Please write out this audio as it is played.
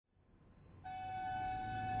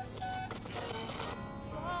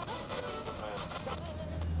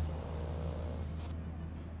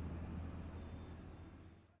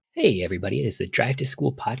Hey, everybody. It is the Drive to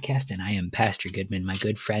School podcast, and I am Pastor Goodman. My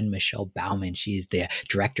good friend, Michelle Bauman. She's the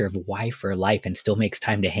director of Y for Life and still makes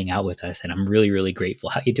time to hang out with us. And I'm really, really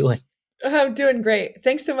grateful. How you doing? I'm doing great.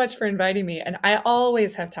 Thanks so much for inviting me. And I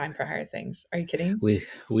always have time for higher things. Are you kidding?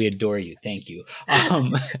 We adore you. Thank you.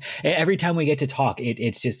 Every time we get to talk,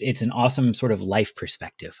 it's an awesome sort of life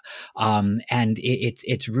perspective, and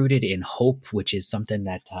it's rooted in hope, which is something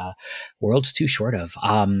that world's too short of.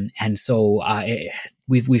 And so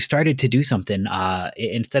we've started to do something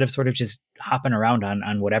instead of sort of just hopping around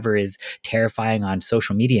on whatever is terrifying on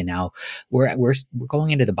social media now. We're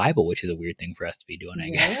going into the Bible, which is a weird thing for us to be doing, I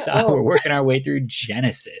Yeah. guess. We're Oh, working our way through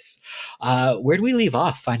Genesis. Where do we leave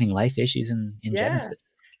off? Finding life issues in yeah. Genesis.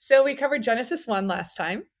 So we covered Genesis 1 last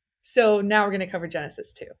time. So now we're going to cover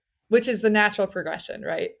Genesis 2, which is the natural progression,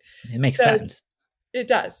 right? It makes So sense. it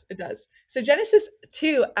does. It does. So Genesis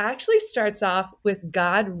 2 actually starts off with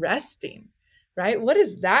God resting, right? What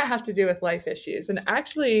does that have to do with life issues? And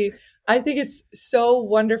actually, I think it's so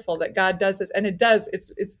wonderful that God does this. And it does.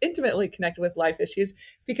 It's intimately connected with life issues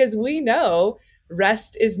because we know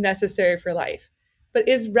rest is necessary for life. But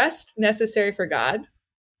is rest necessary for God?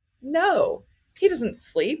 No, he doesn't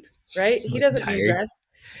sleep, right? I He wasn't doesn't need tired. rest.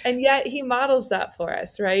 And yet he models that for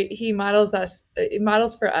us, right? It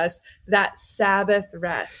models for us that Sabbath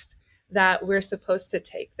rest that we're supposed to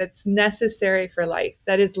take, that's necessary for life,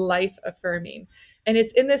 that is life affirming. And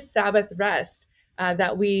it's in this Sabbath rest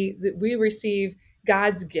that we receive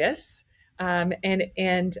God's gifts,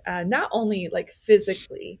 and not only like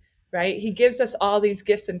physically, right? He gives us all these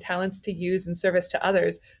gifts and talents to use in service to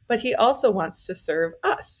others, but he also wants to serve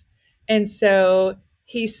us. And so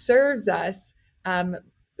he serves us um,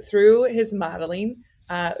 through his modeling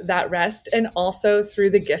that rest, and also through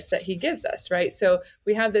the gifts that he gives us, right? So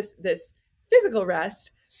we have this physical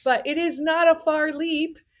rest, but it is not a far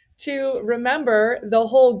leap to remember the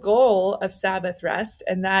whole goal of Sabbath rest,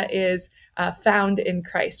 and that is found in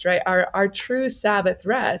Christ, right? Our true Sabbath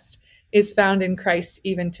rest is found in Christ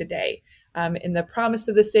even today, in the promise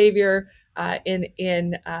of the Savior, in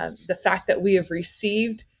the fact that we have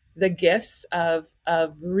received the gifts of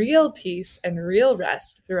real peace and real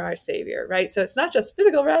rest through our Savior, right? So it's not just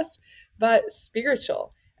physical rest, but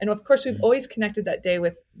spiritual. And of course, we've always connected that day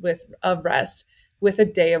with of rest with a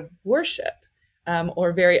day of worship,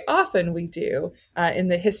 or very often we do in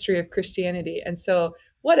the history of Christianity. And so,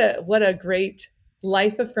 what a great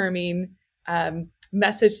life affirming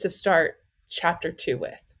message to start chapter 2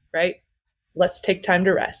 with, right? Let's take time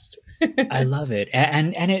to rest. I love it,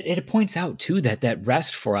 and it points out too that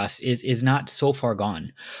rest for us is not so far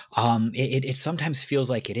gone. It sometimes feels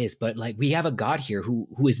like it is, but like we have a God here who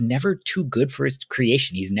is never too good for his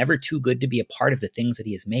creation. He's never too good to be a part of the things that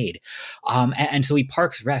he has made, and so he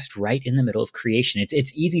parks rest right in the middle of creation.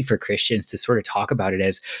 It's easy for Christians to sort of talk about it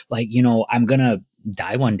as like, I'm gonna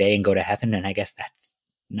die one day and go to heaven, and I guess that's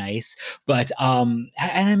nice. But and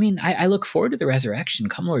I mean, I look forward to the resurrection.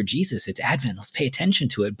 Come Lord Jesus, it's Advent. Let's pay attention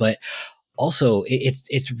to it. But also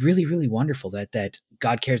it's really, really wonderful that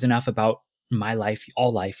God cares enough about my life,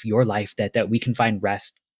 all life, your life, that we can find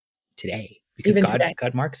rest today because Even god today.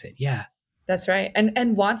 god marks it. Yeah. That's right.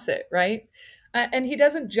 And wants it, right? And he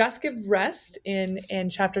doesn't just give rest in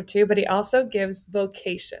chapter 2, but he also gives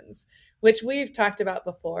vocations, which we've talked about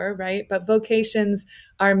before, right? But vocations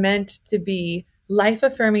are meant to be life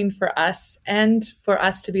affirming for us and for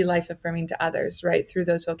us to be life affirming to others, right? Through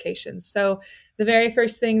those vocations. So the very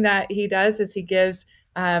first thing that he does is he gives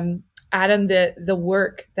Adam the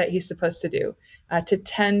work that he's supposed to do, to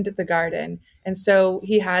tend the garden. And so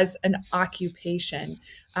he has an occupation,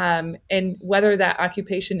 and whether that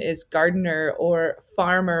occupation is gardener or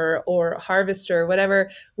farmer or harvester,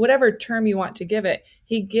 whatever term you want to give it,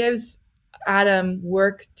 he gives Adam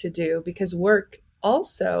work to do, because work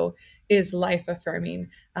also is life affirming,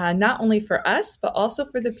 not only for us but also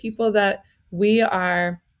for the people that we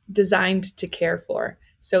are designed to care for.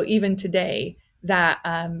 So even today, that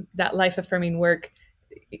life affirming work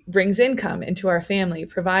brings income into our family,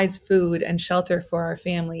 provides food and shelter for our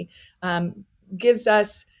family, gives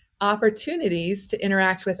us opportunities to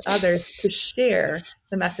interact with others, to share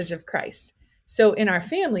the message of Christ. So in our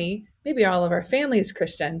family, maybe all of our family is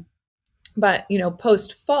Christian, but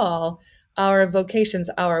post fall, our vocations,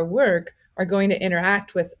 our work are going to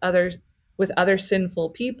interact with other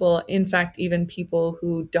sinful people. In fact, even people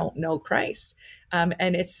who don't know Christ.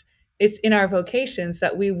 And it's in our vocations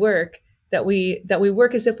that we work, that we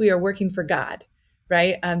work as if we are working for God,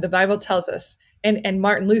 right? The Bible tells us, and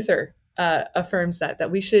Martin Luther affirms that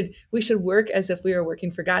we should work as if we are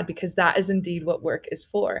working for God, because that is indeed what work is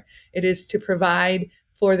for. It is to provide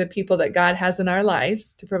for the people that God has in our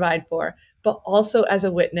lives to provide for, but also as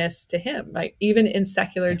a witness to Him, right? Even in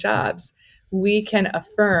secular Yeah. jobs, we can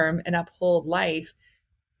affirm and uphold life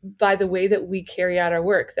by the way that we carry out our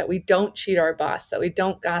work, that we don't cheat our boss, that we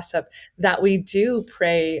don't gossip, that we do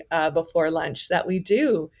pray before lunch, that we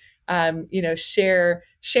do, share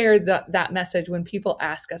that message when people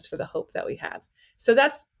ask us for the hope that we have. So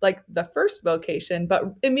that's like the first vocation. But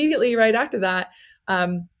immediately right after that,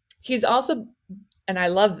 he's also, and I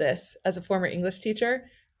love this as a former English teacher,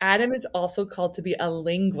 Adam is also called to be a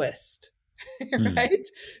linguist. Hmm. Right?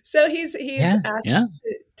 So he's Yeah. asked Yeah.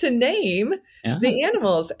 to name Yeah. the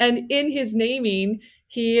animals, and in his naming,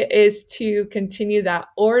 he is to continue that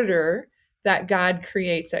order that God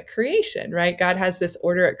creates at creation. Right? God has this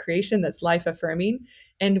order at creation that's life affirming,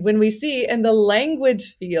 and when we see in the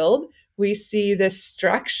language field, we see this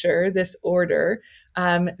structure, this order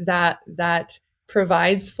that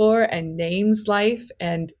provides for and names life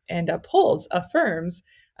and upholds, affirms.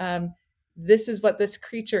 This is what this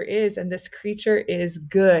creature is, and this creature is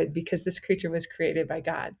good because this creature was created by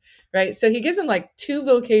God, right? So he gives him like two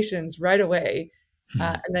vocations right away, Hmm.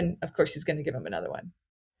 and then of course he's going to give him another one.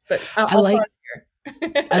 But I'll, I I'll like pause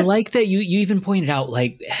I here. like that you even pointed out,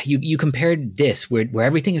 like, you compared this where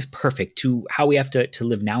everything is perfect to how we have to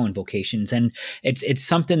live now in vocations, and it's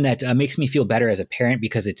something that makes me feel better as a parent,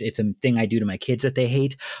 because it's a thing I do to my kids that they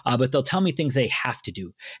hate, but they'll tell me things they have to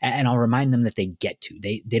do, and I'll remind them that they get to.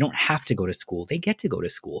 They don't have to go to school; they get to go to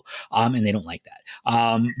school, and they don't like that.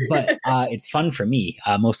 But it's fun for me,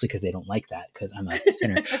 mostly because they don't like that, because I'm a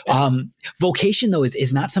sinner. Vocation, though,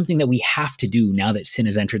 is not something that we have to do now that sin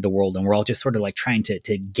has entered the world, and we're all just sort of like trying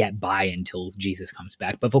to get by until Jesus comes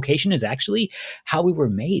back. But vocation is actually how we were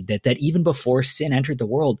made. That even before sin entered the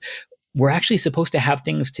world, we're actually supposed to have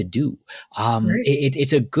things to do. Right.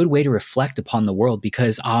 It's a good way to reflect upon the world,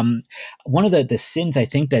 because one of the sins I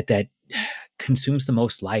think that consumes the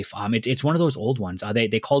most life. It's one of those old ones.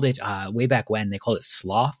 They called it way back when, they called it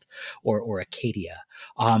sloth or Acadia.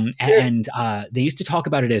 Sure. And they used to talk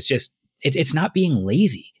about it as just it's not being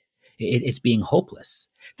lazy. It's being hopeless.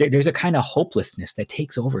 There's a kind of hopelessness that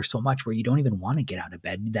takes over so much, where you don't even want to get out of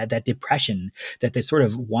bed. That depression that sort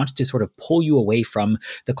of wants to sort of pull you away from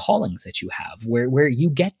the callings that you have, where you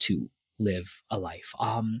get to live a life.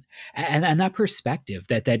 And that perspective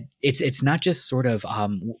that it's not just sort of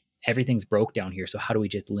everything's broke down here, so how do we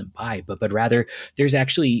just limp by, but rather there's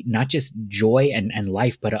actually not just joy and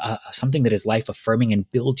life, but something that is life affirming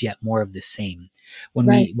and builds yet more of the same. when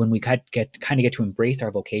Right. we when we get to embrace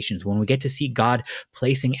our vocations, when we get to see God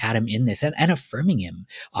placing Adam in this, and affirming him,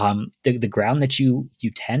 the ground that you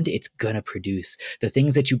tend, it's gonna produce the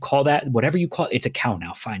things that you call, that whatever you call it's a cow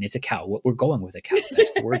now, fine, it's a cow, we're going with a cow,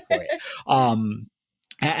 that's the word for it.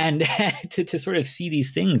 And to sort of see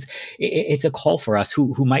these things, it's a call for us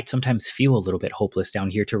who might sometimes feel a little bit hopeless down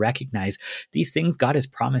here, to recognize these things God has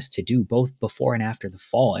promised to do both before and after the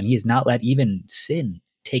fall, and he has not let even sin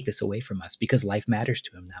take this away from us, because life matters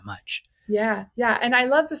to him that much. Yeah, yeah. And I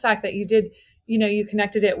love the fact that you did, you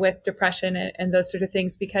connected it with depression and those sort of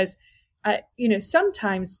things because,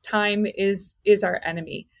 sometimes time is our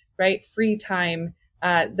enemy, right? Free time,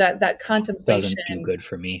 that Doesn't do contemplation. good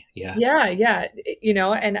for me, yeah. Yeah, yeah.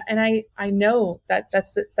 And I know that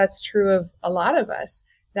that's true of a lot of us,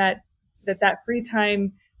 that free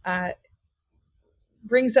time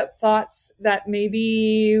brings up thoughts that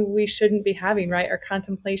maybe we shouldn't be having, right? Or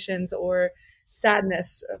contemplations or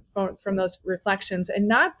sadness from those reflections. And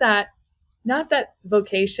not that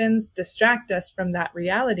vocations distract us from that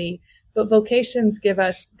reality, but vocations give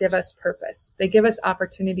us purpose. They give us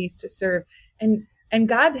opportunities to serve. And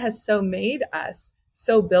God has so made us,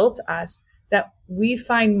 so built us, that we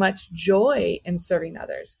find much joy in serving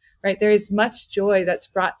others, right? There is much joy that's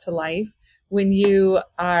brought to life when you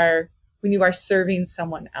are serving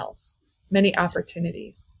someone else. Many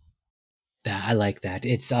opportunities. I like that.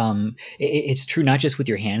 It's true not just with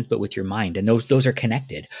your hands, but with your mind, and those are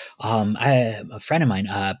connected. A friend of mine,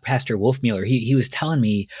 Pastor Wolfmueller, he was telling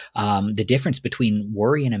me the difference between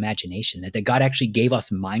worry and imagination. That God actually gave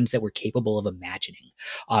us minds that were capable of imagining,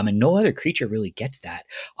 and no other creature really gets that.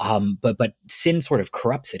 But sin sort of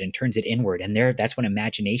corrupts it and turns it inward, and that's when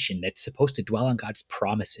imagination, that's supposed to dwell on God's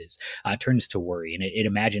promises, turns to worry, and it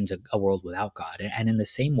imagines a world without God. And in the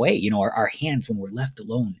same way, our hands, when we're left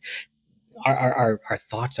alone, our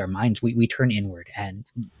thoughts, our minds, we turn inward, and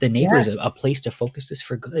the neighbor Yeah. is a place to focus this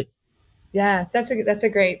for good. Yeah, that's a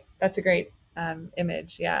great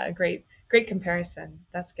image. Yeah, a great comparison.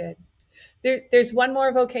 That's good. There's one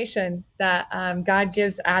more vocation that God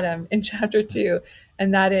gives Adam in chapter 2,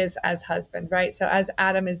 and that is as husband, right? So as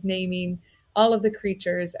Adam is naming all of the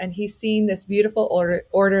creatures, and he's seen this beautiful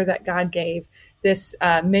order that God gave, this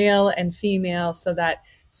male and female, so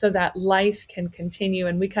that life can continue.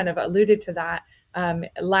 And we kind of alluded to that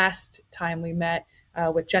last time we met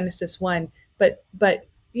with Genesis 1. But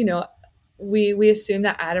we assume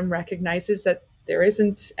that Adam recognizes that there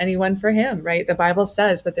isn't anyone for him, right? The Bible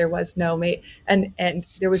says, but there was no mate, and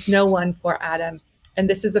there was no one for Adam. And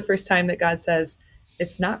this is the first time that God says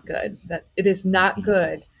it's not good, that it is not Mhm.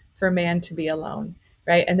 good for man to be alone,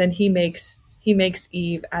 right? And then he makes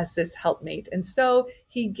Eve as this helpmate. And so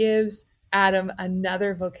he gives Adam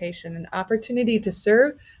another vocation, an opportunity to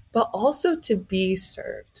serve, but also to be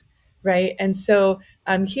served, right? And so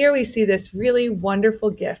here we see this really wonderful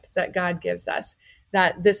gift that God gives us,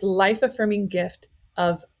 that this life affirming gift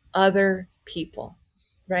of other people,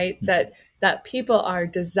 right? That people are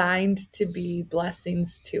designed to be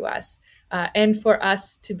blessings to us, and for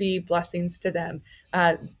us to be blessings to them,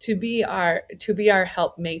 to be our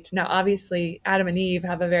helpmate. Now, obviously, Adam and Eve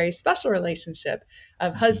have a very special relationship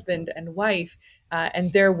of Mhm. husband and wife,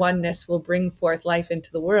 and their oneness will bring forth life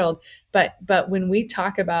into the world. But when we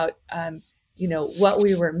talk about what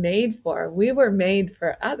we were made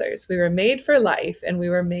for others. We were made for life, and we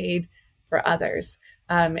were made for others.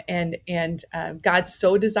 And God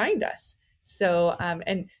so designed us. So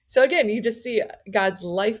again, you just see God's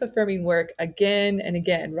life affirming work again and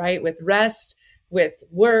again, right? With rest, with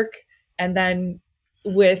work, and then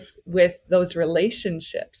with those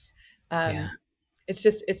relationships. Yeah. Um,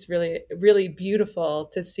 it's really really beautiful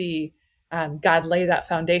to see God lay that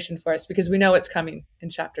foundation for us, because we know it's coming in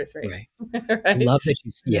chapter 3. Right. I Right? love that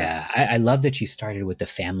you, Yeah. yeah, I love that you started with the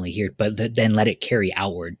family here, but then let it carry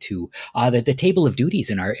outward to the table of duties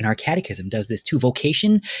in our catechism does this too.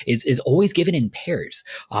 Vocation is always given in pairs.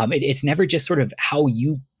 It's never just sort of how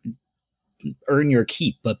you earn your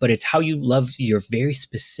keep, but it's how you love your very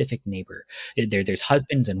specific neighbor. There's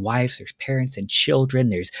husbands and wives, there's parents and children,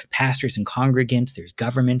 there's pastors and congregants, there's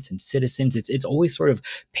governments and citizens. It's always sort of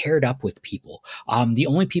paired up with people. The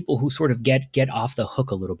only people who sort of get off the hook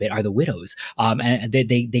a little bit are the widows, and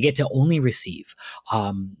they get to only receive.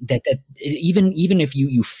 That even if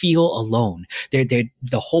you feel alone, the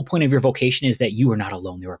whole point of your vocation is that you are not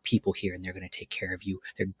alone. There are people here, and they're going to take care of you.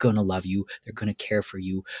 They're going to love you. They're going to care for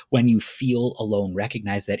you. When you feel alone,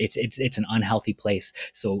 recognize that it's an unhealthy place.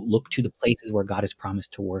 So look to the places where God has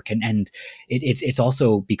promised to work, and it's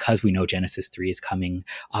also because we know Genesis 3 is coming,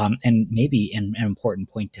 and maybe an important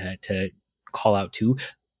point to call out too.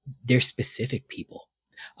 They're specific people.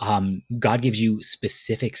 God gives you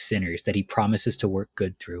specific sinners that He promises to work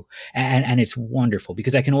good through, and it's wonderful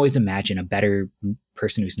because I can always imagine a better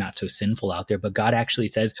person who's not so sinful out there. But God actually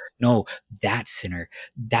says, "No, that sinner,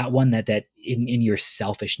 that one that in your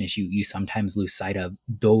selfishness you sometimes lose sight of.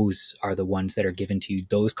 Those are the ones that are given to you.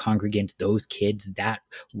 Those congregants, those kids, that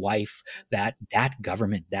wife, that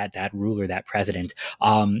government, that ruler, that president.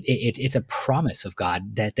 It's a promise of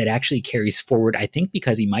God that actually carries forward. I think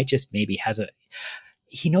because He might just maybe has a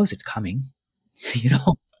he knows it's coming, you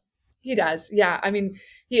know? He does. Yeah. I mean,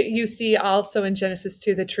 you see also in Genesis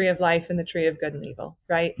 2 the tree of life and the tree of good and evil,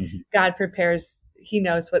 right? Mhm. God prepares, he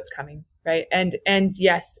knows what's coming, right? And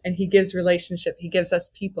yes, and he gives relationship. He gives us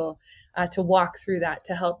people to walk through that,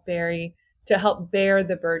 to help bear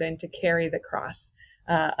the burden, to carry the cross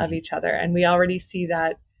of Mhm. each other. And we already see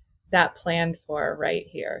that planned for right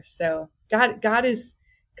here. So God is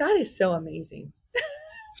so amazing.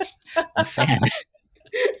 I'm a fan.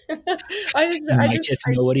 He I might just just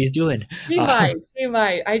know what he's doing. He Um, might. He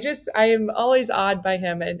might. I am always awed by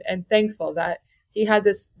him, and thankful that he had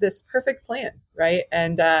this perfect plan, right?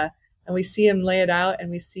 And we see him lay it out,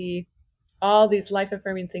 and we see all these life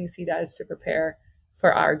affirming things he does to prepare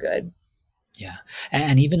for our good. Yeah,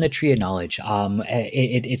 and even the tree of knowledge,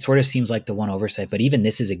 it sort of seems like the one oversight, but even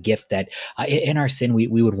this is a gift that in our sin we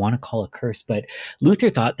would want to call a curse. But Luther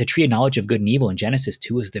thought the tree of knowledge of good and evil in Genesis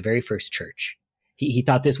 2 was the very first church. He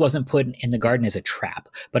thought this wasn't put in the garden as a trap,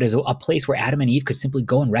 but as a place where Adam and Eve could simply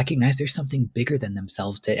go and recognize there's something bigger than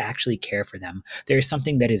themselves to actually care for them. There's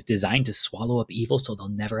something that is designed to swallow up evil so they'll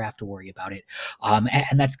never have to worry about it.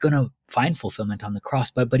 And that's going to find fulfillment on the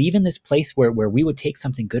cross. But even this place where we would take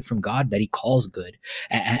something good from God that He calls good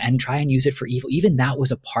and try and use it for evil, even that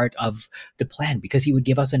was a part of the plan because He would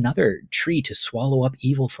give us another tree to swallow up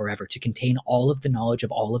evil forever, to contain all of the knowledge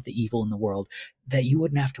of all of the evil in the world, that you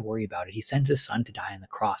wouldn't have to worry about it. He sends His Son to die on the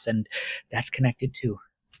cross, and that's connected too.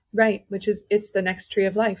 Right, which is it's the next tree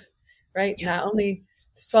of life, right? Yeah. Not only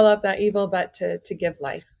to swallow up that evil, but to give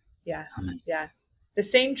life. Yeah, Amen. yeah. The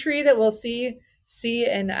same tree that we'll see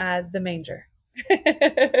in the manger.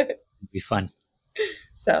 It'd be fun.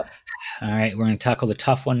 So All right, we're going to tackle the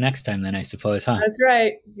tough one next time, then, I suppose, huh? That's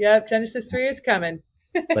right. Yep. Genesis 3 is coming.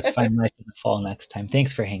 Let's find life in the fall next time.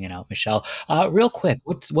 Thanks for hanging out, Michelle. Real quick,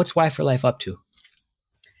 what's Y for Life up to?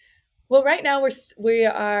 Well, right now we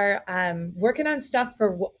are working on stuff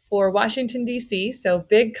for Washington D.C. So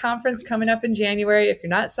big conference coming up in January. If you're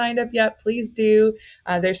not signed up yet, please do.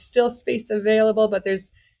 There's still space available,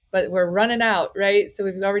 but we're running out, right? So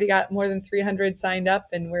we've already got more than 300 signed up,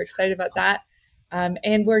 and we're excited about that.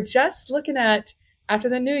 And we're just looking at after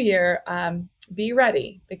the new year. Be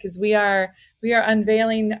ready because we are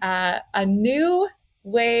unveiling a new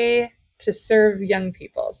way to serve young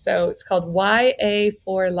people. So it's called YA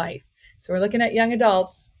for Life. So we're looking at young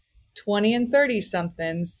adults, 20 and 30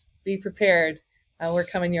 somethings. Be prepared. We're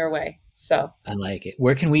coming your way. So, I like it.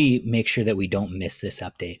 Where can we make sure that we don't miss this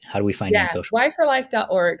update? How do we find you on yeah, social?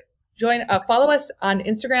 yforlife.org. Follow us on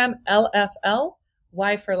Instagram, LFL,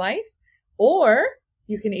 Y for Life, or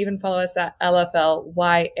you can even follow us at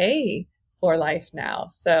LFLYA for Life now.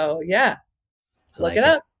 So, yeah, I look like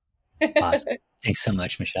it it. up. Awesome. Thanks so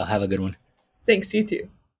much, Michelle. Have a good one. Thanks, you too.